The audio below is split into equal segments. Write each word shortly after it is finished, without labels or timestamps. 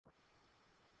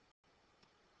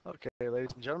Okay,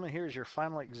 ladies and gentlemen, here's your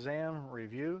final exam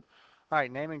review. All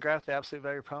right, name and graph the absolute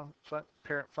value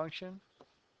parent function.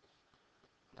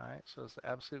 All right, so it's the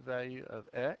absolute value of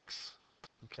x.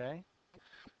 Okay,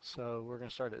 so we're going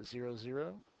to start at 0,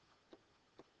 0,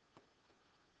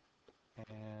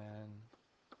 and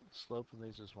slope of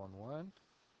these is 1, 1.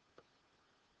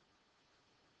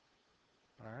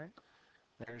 All right,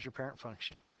 there's your parent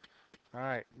function. All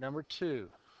right, number 2,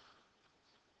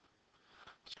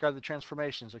 describe the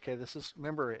transformations. Okay, this is,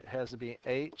 remember, it has to be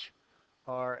H,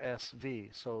 R, S, V.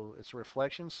 So it's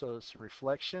reflection, so it's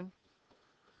reflection,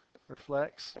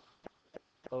 reflects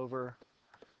over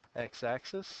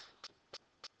x-axis,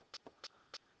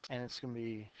 and it's going to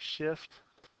be shift,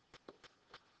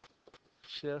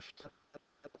 shift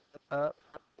up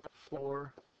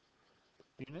 4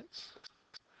 units.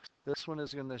 This one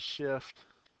is going to shift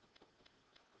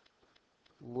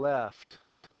left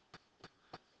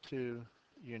 2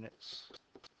 units.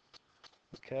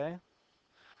 Okay?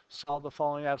 Solve the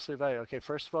following absolute value. Okay,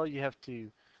 first of all, you have to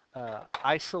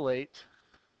isolate.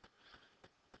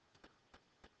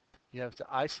 You have to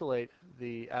isolate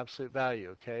the absolute value.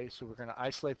 Okay, so we're going to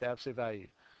isolate the absolute value.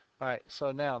 All right,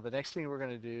 so now the next thing we're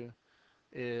going to do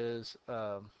is,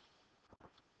 all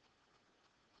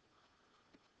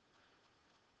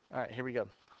right, here we go.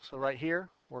 So right here,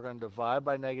 we're going to divide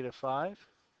by -5.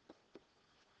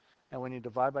 And when you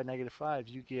divide by -5,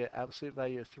 you get absolute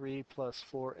value of 3 plus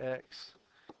 4x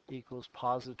equals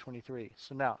positive 23.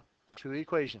 So now, two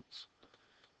equations.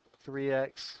 3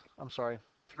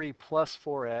 plus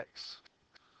 4x.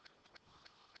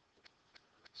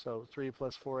 So 3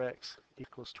 plus 4x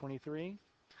equals 23.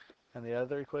 And the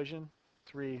other equation,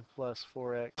 3 plus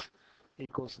 4x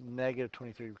equals negative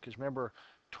 23. Because remember,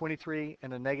 23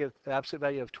 and the absolute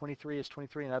value of 23 is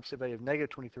 23, and the absolute value of negative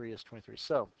 23 is 23.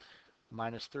 So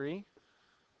minus 3,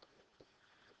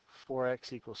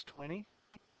 4x equals 20.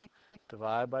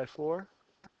 Divide by 4,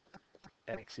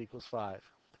 x equals 5.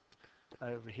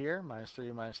 Over here, minus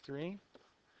 3,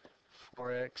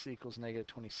 4x equals negative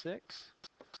 26.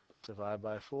 Divide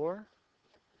by 4,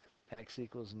 x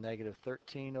equals negative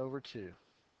 13 over 2.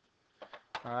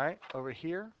 All right, over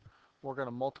here, we're going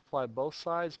to multiply both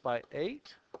sides by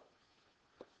 8.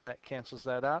 That cancels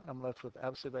that out. I'm left with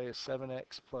absolute value of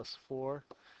 7x plus 4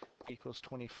 equals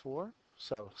 24.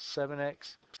 So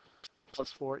 7x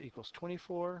plus 4 equals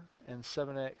 24, and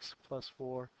 7x plus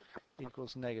 4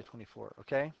 equals negative 24,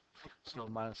 okay? So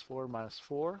minus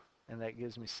 4, and that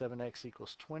gives me 7x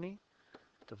equals 20.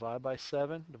 Divide by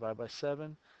 7,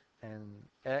 and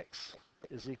x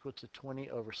is equal to 20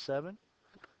 over 7.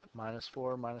 Minus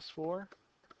 4,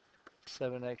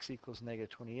 7x equals negative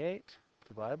 28.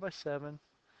 Divide by 7,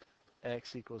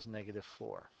 x equals negative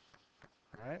 4.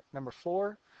 All right, number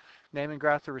 4, name and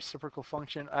graph the reciprocal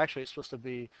function. Actually, it's supposed to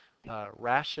be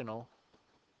rational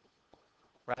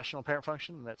parent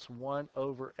function, and that's 1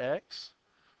 over x.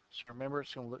 So remember,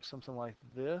 it's going to look something like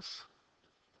this.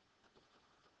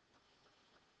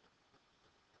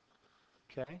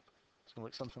 Okay, it's going to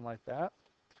look something like that.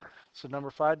 So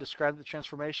number 5, describe the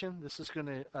transformation. This is going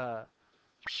to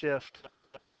shift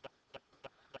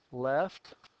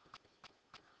left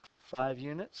 5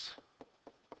 units,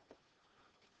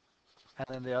 and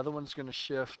then the other one's going to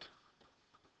shift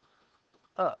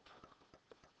up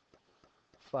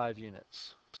 5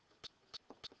 units.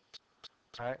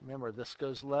 All right, remember, this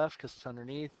goes left because it's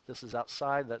underneath. This is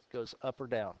outside. That goes up or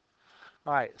down.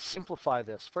 All right, simplify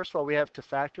this. First of all, we have to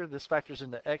factor. This factors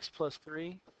into x plus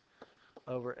 3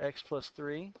 over x plus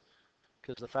 3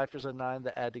 because the factors of 9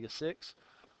 that add to get 6.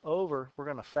 Over, we're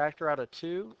going to factor out a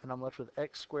 2, and I'm left with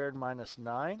x squared minus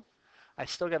 9. I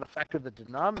still got to factor the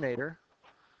denominator,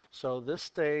 so this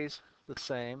stays the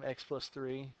same, x plus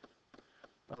 3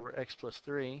 over x plus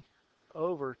 3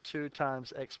 over 2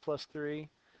 times x plus 3,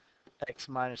 x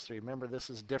minus 3. Remember, this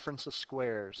is difference of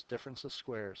squares,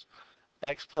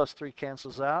 x plus 3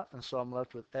 cancels out, and so I'm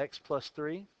left with x plus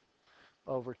 3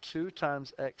 over 2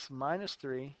 times x minus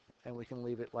 3, and we can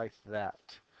leave it like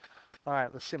that. All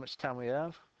right, let's see how much time we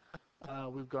have.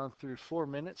 We've gone through 4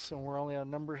 minutes, and we're only on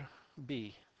number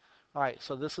B. All right,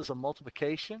 so this is a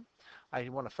multiplication. I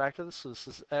want to factor this, so this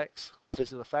is x.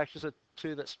 These are the factors of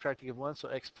 2 that subtract to give 1, so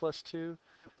x plus 2,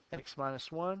 x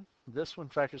minus 1. This one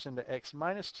factors into x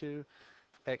minus 2,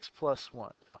 x plus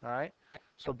 1. All right,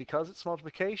 so because it's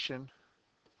multiplication,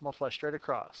 multiply straight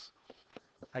across.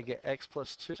 I get x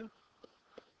plus 2,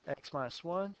 x minus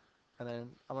 1, and then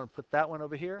I'm going to put that one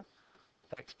over here,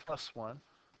 x plus 1,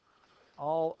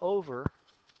 all over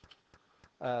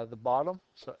the bottom,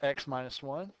 so x minus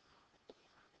 1.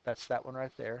 That's that one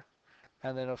right there.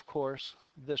 And then, of course,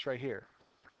 this right here,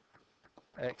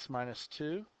 x minus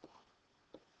 2,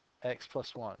 x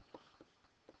plus 1.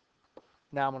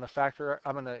 Now I'm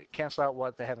going to cancel out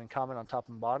what they have in common on top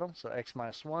and bottom. So x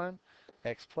minus 1,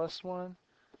 x plus 1,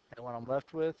 and what I'm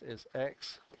left with is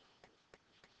x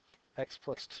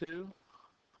plus 2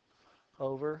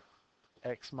 over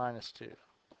x minus 2.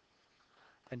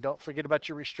 And don't forget about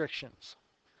your restrictions.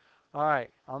 All right,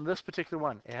 on this particular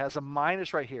one, it has a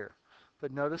minus right here.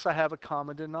 But notice I have a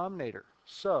common denominator.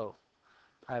 So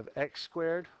I have x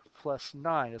squared plus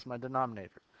 9 as my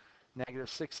denominator. Negative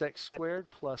 6x squared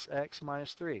plus x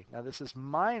minus 3. Now this is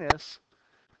minus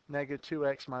negative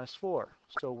 2x minus 4.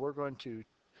 So we're going to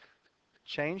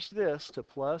change this to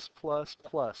plus, plus,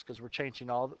 plus, because we're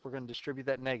we're going to distribute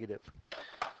that negative.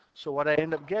 So what I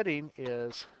end up getting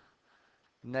is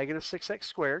negative 6x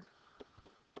squared.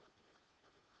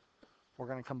 We're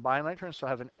going to combine like terms, so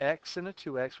I have an x and a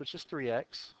 2x, which is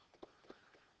 3x.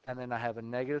 And then I have a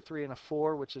negative 3 and a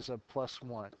 4, which is a plus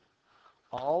 1.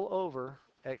 All over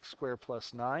x squared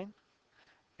plus 9.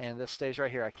 And this stays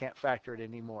right here. I can't factor it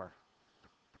anymore.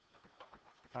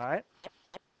 All right.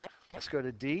 Let's go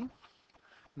to D. In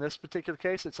this particular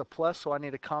case, it's a plus, so I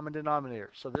need a common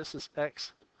denominator. So this is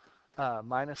x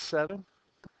minus 7,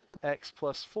 x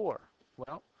plus 4.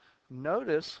 Well,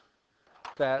 notice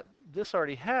that this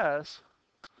already has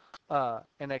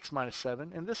an x minus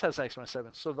 7, and this has x minus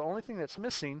 7. So the only thing that's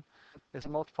missing is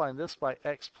multiplying this by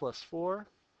x plus 4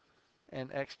 and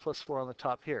x plus 4 on the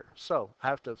top here. So I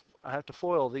have to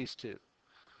FOIL these two.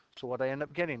 So what I end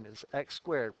up getting is x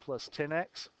squared plus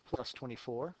 10x plus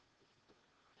 24.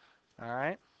 All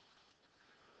right.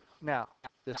 Now,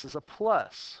 this is a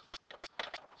plus.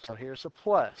 So here's a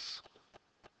plus.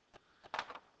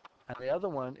 And the other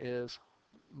one is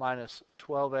minus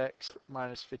 12x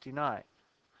minus 59.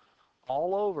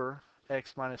 All over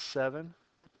x minus 7,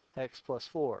 x plus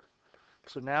 4.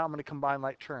 So now I'm going to combine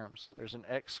like terms. There's an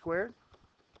x squared.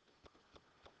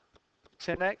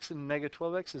 10x and negative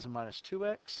 12x is a minus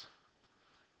 2x.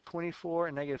 24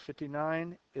 and negative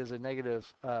 59 is a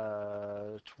negative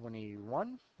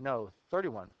 21? No,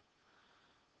 31.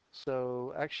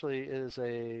 So actually it is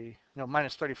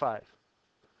minus 35.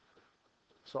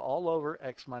 So all over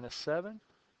x minus 7,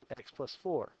 x plus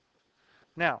 4.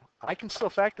 Now, I can still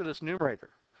factor this numerator.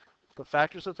 The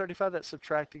factors of 35 that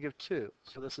subtract to give 2.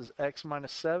 So this is x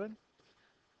minus 7,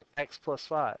 x plus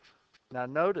 5. Now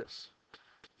notice,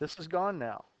 this is gone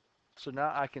now. So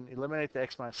now I can eliminate the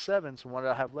x minus 7. So what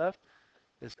I have left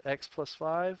is x plus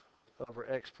 5 over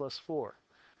x plus 4.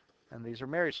 And these are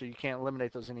married, so you can't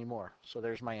eliminate those anymore. So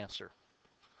there's my answer.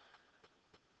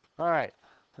 All right,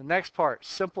 the next part,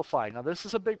 simplify. Now this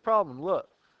is a big problem. Look,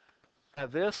 I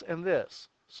have this and this.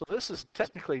 So this is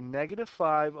technically negative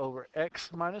 5 over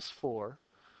x minus 4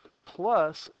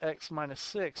 plus x minus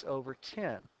 6 over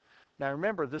 10. Now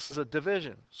remember, this is a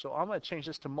division. So I'm going to change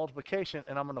this to multiplication,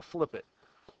 and I'm going to flip it.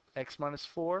 X minus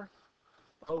 4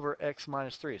 over x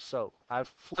minus 3. So I've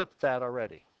flipped that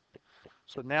already.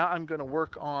 So now I'm going to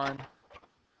work on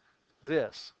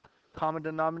this. Common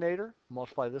denominator,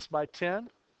 multiply this by 10, and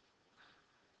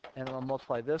I'm going to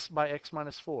multiply this by x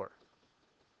minus 4.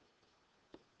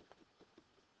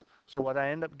 So what I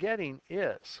end up getting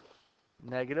is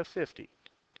negative 50.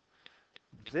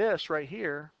 This right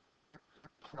here,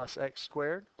 plus x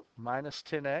squared minus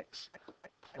 10x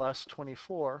plus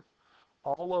 24,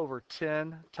 all over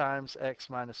 10 times x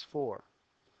minus 4.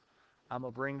 I'm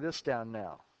going to bring this down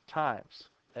now, times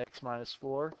x minus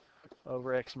 4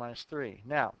 over x minus 3.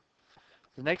 Now,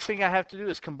 the next thing I have to do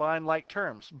is combine like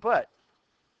terms. But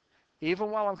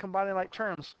even while I'm combining like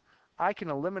terms, I can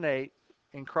eliminate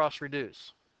and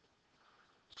cross-reduce.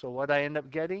 So what I end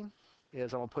up getting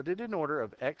is I'm going to put it in order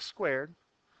of x squared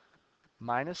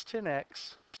minus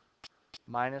 10x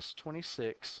minus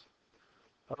 26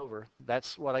 over,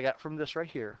 that's what I got from this right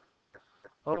here,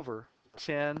 over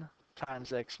 10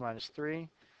 times x minus 3.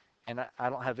 And I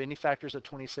don't have any factors of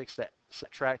 26 that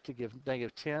subtract to give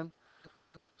negative 10.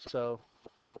 So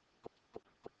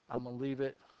I'm going to leave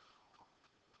it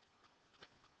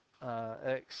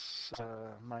x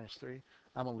minus 3.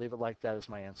 I'm going to leave it like that as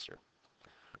my answer.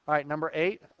 All right, number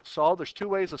 8, solve. There's two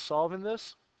ways of solving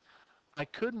this. I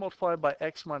could multiply by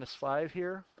x minus 5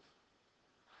 here,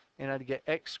 and I'd get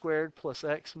x squared plus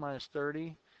x minus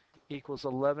 30 equals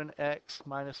 11x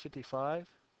minus 55,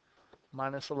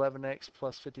 minus 11x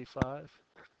plus 55,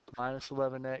 minus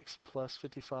 11x plus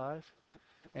 55.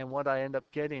 And what I end up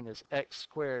getting is x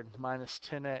squared minus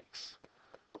 10x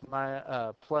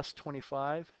plus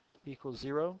 25 equals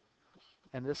 0.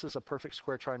 And this is a perfect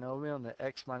square trinomial, and the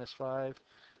x minus 5,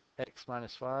 x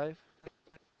minus 5.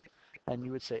 And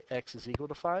you would say x is equal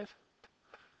to 5.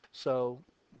 So,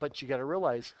 but you got to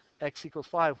realize x equals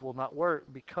 5 will not work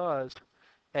because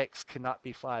x cannot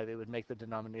be 5. It would make the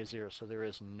denominator 0. So there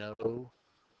is no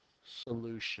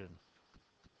solution.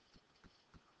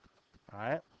 All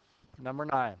right. Number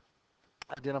 9.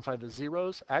 Identify the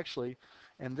zeros. Actually,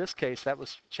 in this case, that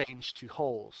was changed to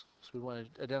wholes. So we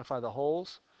want to identify the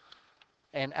wholes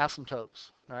and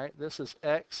asymptotes. All right. This is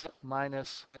x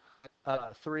minus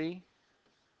 3,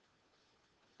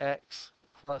 x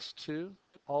plus 2,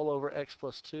 all over x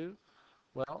plus 2.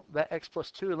 Well, that x plus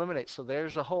 2 eliminates, so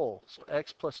there's a hole. So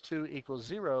x plus 2 equals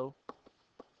 0.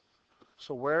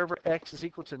 So wherever x is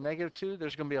equal to negative 2,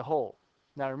 there's going to be a hole.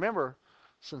 Now remember,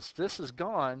 since this is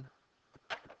gone,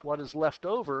 what is left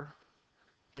over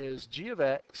is g of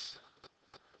x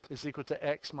is equal to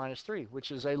x minus 3,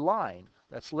 which is a line.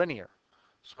 That's linear.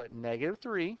 So at negative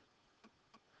 3,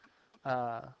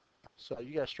 so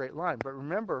you got a straight line. But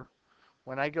remember,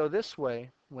 when I go this way,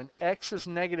 when x is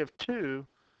negative 2,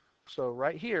 so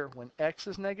right here, when x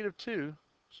is negative 2,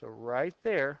 so right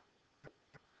there,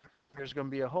 there's going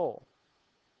to be a hole.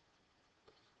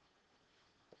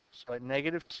 So at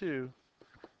negative 2,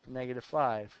 negative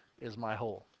 5 is my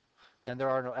hole. And there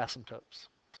are no asymptotes.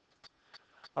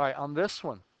 All right, on this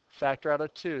one, factor out a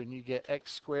 2, and you get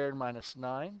x squared minus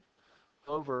 9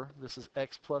 over, this is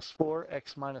x plus 4,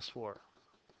 x minus 4.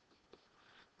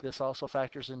 This also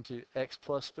factors into x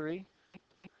plus 3,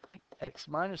 x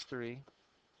minus 3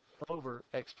 over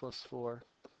x plus 4,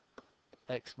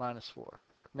 x minus 4.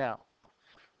 Now,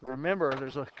 remember,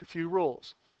 there's a few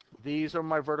rules. These are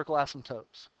my vertical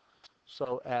asymptotes.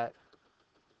 So at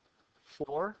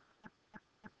 4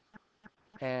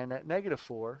 and at negative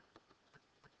 4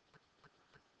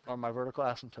 are my vertical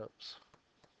asymptotes.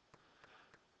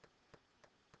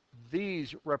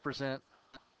 These represent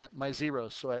my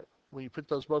zeros. So when you put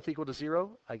those both equal to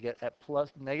 0, I get at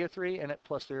plus negative 3 and at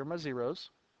plus 3 are my zeros.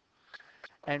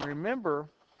 And remember,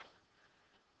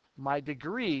 my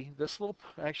degree,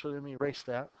 actually let me erase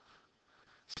that.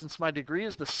 Since my degree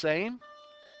is the same,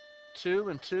 2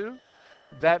 and 2,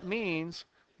 that means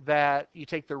that you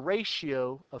take the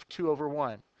ratio of 2 over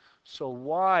 1. So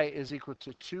y is equal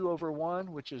to 2 over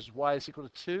 1, which is y is equal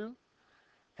to 2.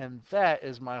 And that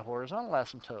is my horizontal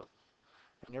asymptote.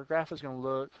 And your graph is going to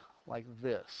look like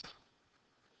this.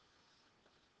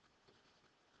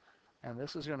 And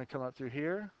this is going to come up through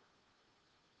here.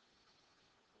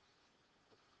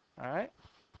 All right.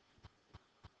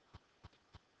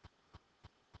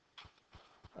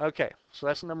 Okay, so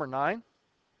that's number 9.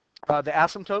 The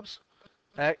asymptotes,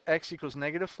 x equals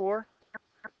negative 4,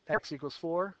 x equals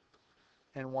 4,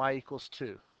 and y equals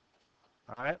 2.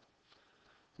 All right.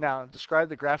 Now, describe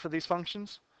the graph of these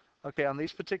functions. Okay, on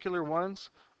these particular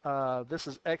ones, this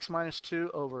is x minus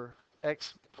 2 over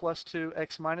x plus 2,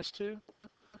 x minus 2.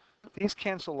 These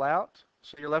cancel out,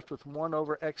 so you're left with 1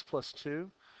 over x plus 2.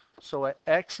 So at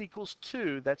x equals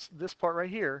 2, that's this part right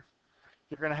here,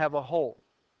 you're going to have a hole.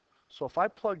 So if I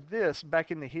plug this back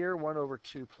into here, 1 over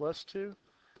 2 plus 2,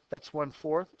 that's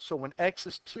 1/4. So when x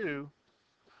is 2,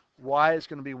 y is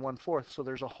going to be 1/4. So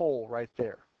there's a hole right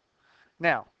there.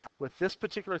 Now, with this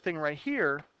particular thing right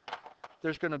here,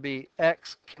 there's going to be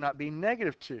x cannot be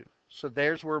negative 2. So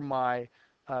there's where my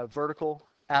vertical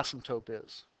asymptote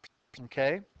is.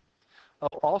 Okay?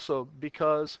 Also,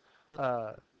 because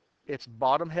it's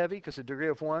bottom heavy, because the degree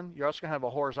of 1, you're also going to have a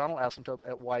horizontal asymptote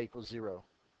at y equals 0.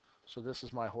 So this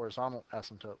is my horizontal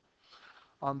asymptote.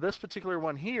 On this particular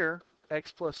one here,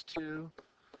 x plus 2,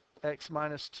 x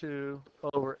minus 2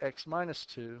 over x minus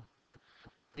 2,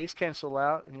 these cancel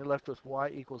out, and you're left with y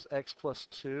equals x plus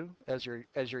 2 as your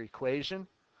equation.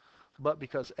 But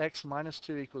because x minus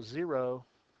 2 equals 0,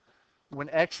 when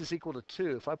x is equal to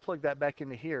 2, if I plug that back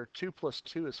into here, 2 plus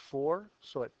 2 is 4.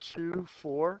 So at 2,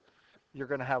 4, you're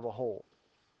going to have a hole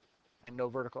and no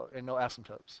vertical and no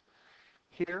asymptotes.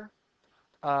 Here,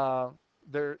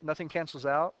 nothing cancels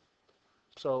out.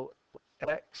 So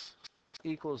x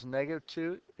equals negative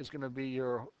 2 is going to be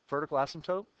your vertical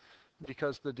asymptote.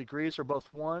 Because the degrees are both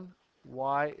 1,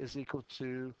 y is equal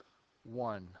to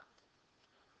 1.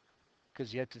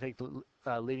 Because you have to take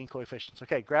the leading coefficients.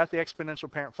 Okay, graph the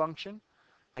exponential parent function.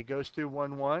 It goes through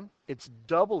 1, 1. It's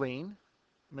doubling.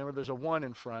 Remember, there's a 1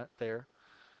 in front there.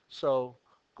 So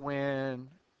when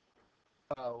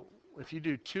if you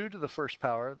do 2 to the first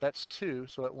power, that's 2.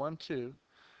 So at 1, 2.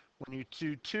 When you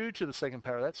do 2 to the second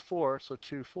power, that's 4. So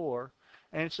 2, 4.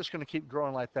 And it's just going to keep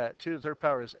growing like that. 2 to the third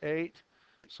power is 8.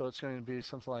 So it's going to be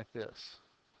something like this.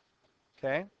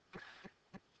 Okay?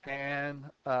 And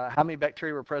how many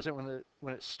bacteria were present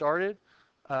when it started?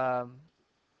 Well,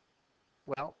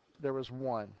 there was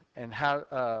 1. And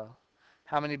how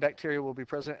many bacteria will be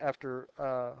present after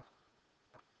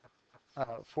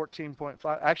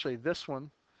 14.5? Actually, this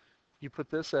one you put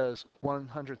this as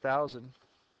 100,000.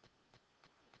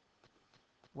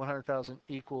 100,000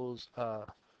 equals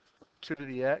 2 to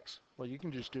the x. Well, you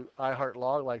can just do I heart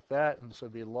log like that, and so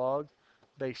it'd be log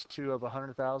base 2 of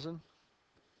 100,000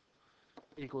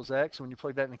 equals x. When you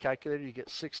plug that in the calculator, you get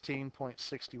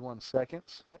 16.61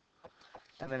 seconds.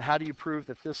 And then how do you prove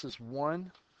that this is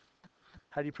 1?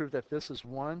 How do you prove that this is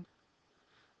 1?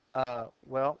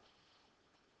 Well,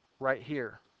 right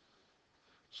here.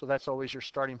 So that's always your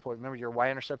starting point. Remember, your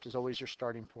y-intercept is always your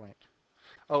starting point.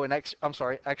 Oh, and I'm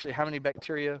sorry, actually, how many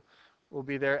bacteria will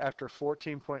be there after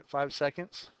 14.5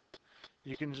 seconds?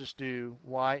 You can just do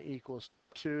y equals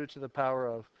 2 to the power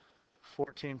of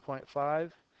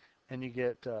 14.5, and you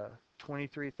get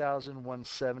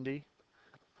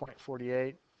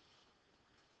 23,170.48.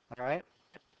 All right.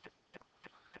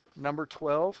 Number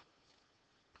 12,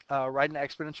 write an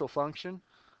exponential function.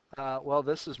 Well,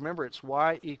 this is, remember, it's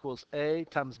y equals a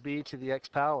times b to the x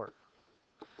power.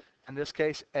 In this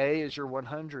case, a is your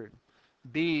 100.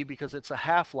 B, because it's a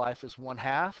half-life, is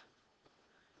 1/2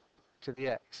 to the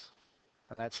x.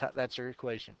 And that's your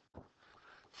equation.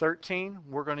 13,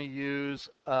 we're going to use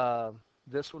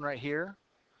this one right here.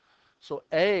 So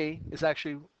A is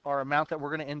actually our amount that we're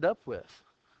going to end up with.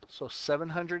 So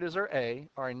 700 is our A.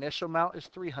 Our initial amount is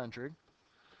 300.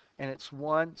 And it's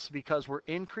 1, so because we're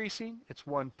increasing, it's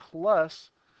 1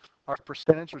 plus our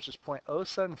percentage, which is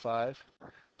 0.075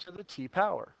 to the t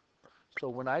power. So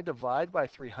when I divide by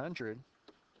 300,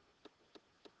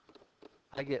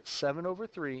 I get 7 over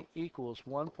 3 equals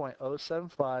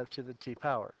 1.075 to the t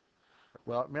power.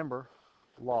 Well, remember,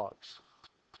 logs.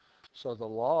 So the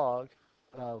log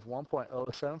of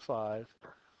 1.075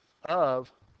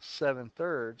 of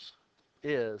 7/3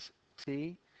 is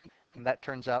t, and that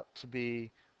turns out to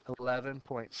be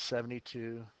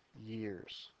 11.72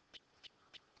 years.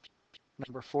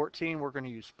 Number 14, we're going to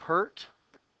use PERT.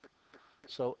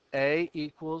 So A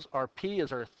equals, our P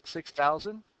is our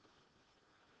 6,000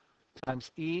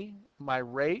 times E, my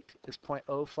rate is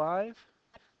 0.05,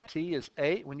 T is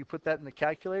 8. When you put that in the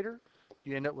calculator,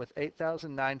 you end up with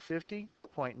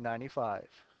 8,950.95.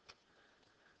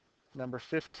 Number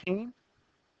 15,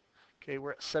 okay,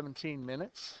 we're at 17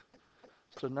 minutes.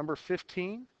 So number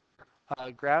 15,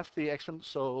 graph the exponent.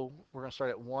 So we're going to start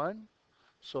at 1.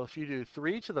 So if you do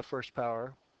 3 to the first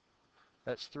power,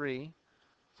 that's 3.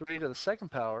 3 to the second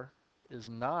power is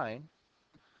 9.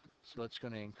 So it's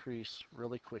going to increase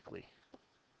really quickly.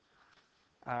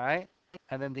 All right.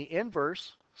 And then the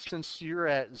inverse, since you're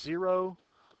at 0,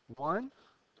 1,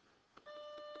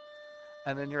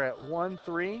 and then you're at 1,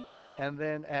 3, and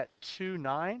then at 2,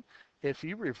 9, if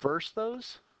you reverse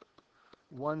those,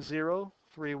 1, 0,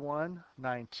 3, 1,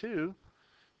 9, 2,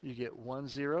 you get 1,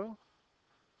 0,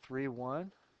 3,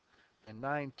 1, and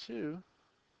 9, 2.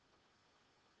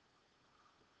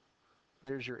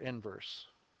 There's your inverse.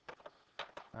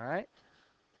 All right.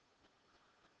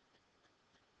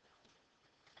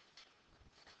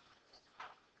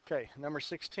 Okay, number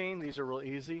 16, these are real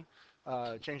easy.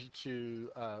 Change it to,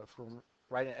 from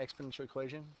writing an exponential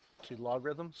equation to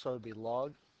logarithm. So it would be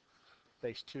log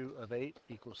base 2 of 8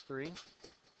 equals 3.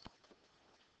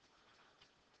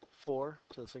 4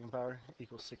 to the second power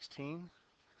equals 16.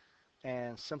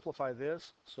 And simplify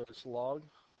this, so it's log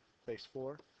base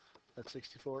 4. That's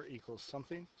 64 equals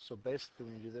something. So basically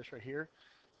when you do this right here,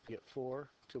 you get 4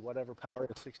 to whatever power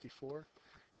is 64.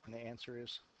 And the answer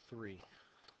is 3.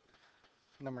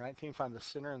 Number 19, find the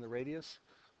center and the radius.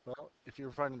 Well, if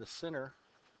you're finding the center,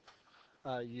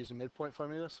 you use a midpoint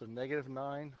formula. So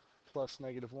 -9 plus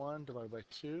 -1 divided by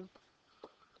 2.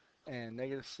 And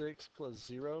 -6 plus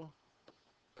 0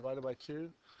 divided by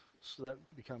 2. So that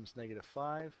becomes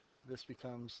 -5. This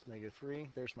becomes -3.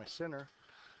 There's my center.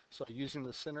 So using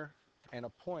the center and a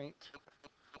point,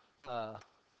 so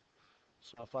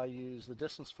if I use the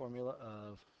distance formula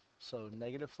of, so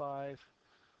 -5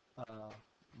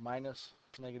 minus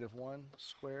 -1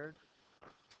 squared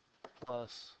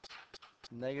plus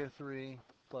 -3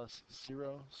 plus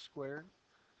 0 squared.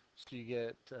 So you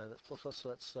get, so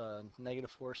that's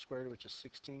 -4 squared, which is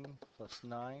 16, plus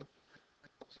 9,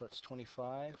 so that's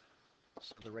 25.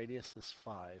 So the radius is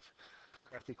 5.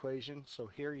 Graph the equation. So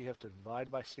here you have to divide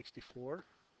by 64.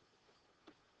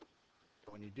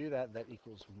 When you do that, that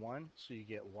equals 1. So you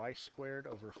get y squared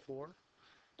over 4,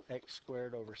 x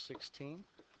squared over 16.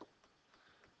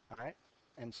 All right.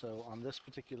 And so on this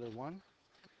particular one,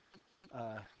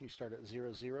 you start at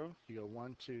 0, 0. You go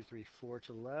 1, 2, 3, 4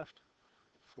 to the left,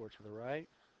 4 to the right,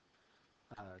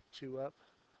 2 up,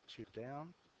 2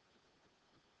 down.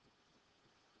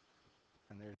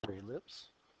 And there's your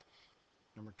ellipse.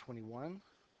 Number 21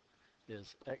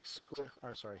 is x squared,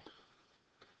 or sorry,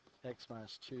 x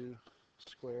minus 2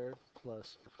 squared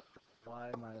plus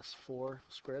y minus 4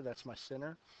 squared. That's my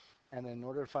center. And then in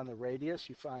order to find the radius,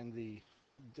 you find the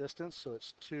distance. So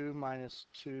it's 2 minus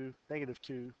 2, negative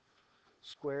 2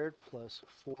 squared plus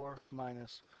 4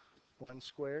 minus 1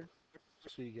 squared.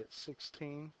 So you get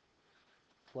 16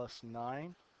 plus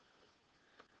 9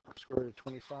 square root of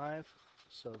 25.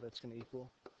 So that's going to equal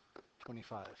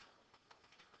 25.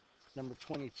 Number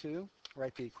 22,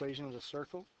 write the equation of the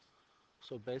circle.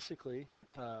 So basically,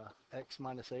 x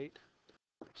minus 8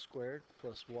 squared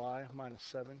plus y minus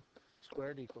 7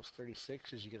 squared equals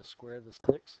 36 as you get a square of the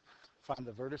 6. Find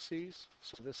the vertices.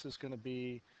 So this is going to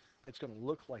be, it's going to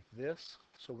look like this.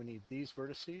 So we need these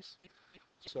vertices.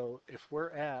 So if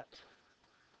we're at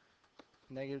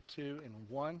negative 2 and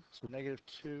 1, so negative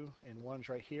 2 and 1 is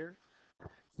right here.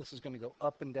 This is going to go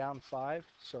up and down 5.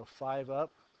 So 5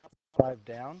 up, 5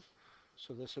 down.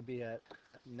 So this would be at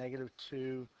negative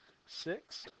 2,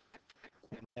 6,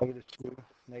 and negative 2,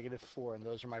 negative 4, and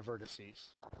those are my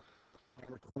vertices.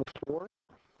 Number 24,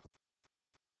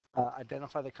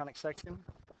 identify the conic section.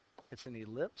 It's an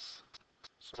ellipse,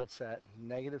 so that's at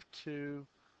negative 2,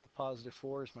 positive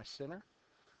 4 is my center.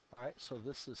 All right, so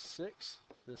this is 6,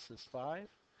 this is 5.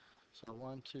 So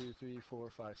 1, 2, 3, 4,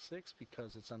 5, 6,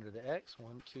 because it's under the x.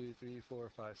 1, 2, 3, 4,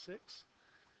 5, 6,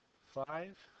 5,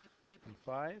 and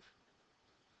 5.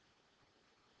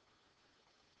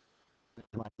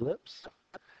 My ellipse.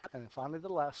 And then finally the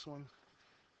last one,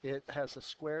 it has a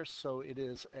square, so it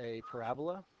is a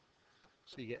parabola.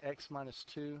 So you get x minus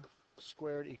 2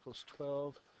 squared equals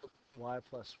 12, y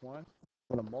plus 1. I'm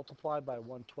going to multiply by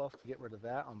 1/12 to get rid of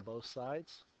that on both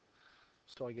sides.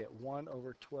 So I get 1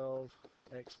 over 12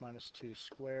 x minus 2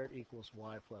 squared equals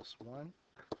y plus 1.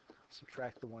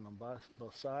 Subtract the 1 on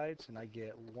both sides, and I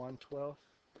get 1/12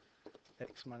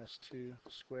 x minus 2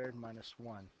 squared minus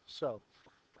 1. So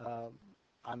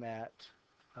I'm at,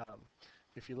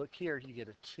 if you look here, you get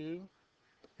a 2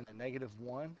 and a negative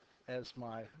 1 as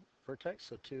my vertex,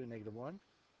 so 2 and negative 1.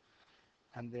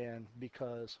 And then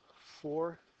because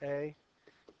 4a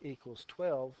equals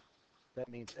 12, that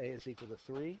means a is equal to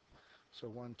 3. So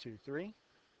 1, 2, 3.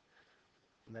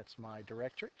 And that's my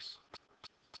directrix.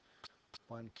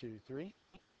 1, 2, 3.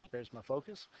 There's my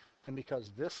focus. And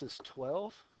because this is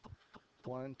 12,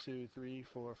 1, 2, 3,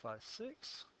 4, 5,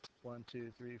 6. 1,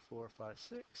 2, 3, 4, 5,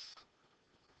 6.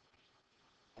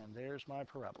 And there's my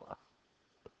parabola.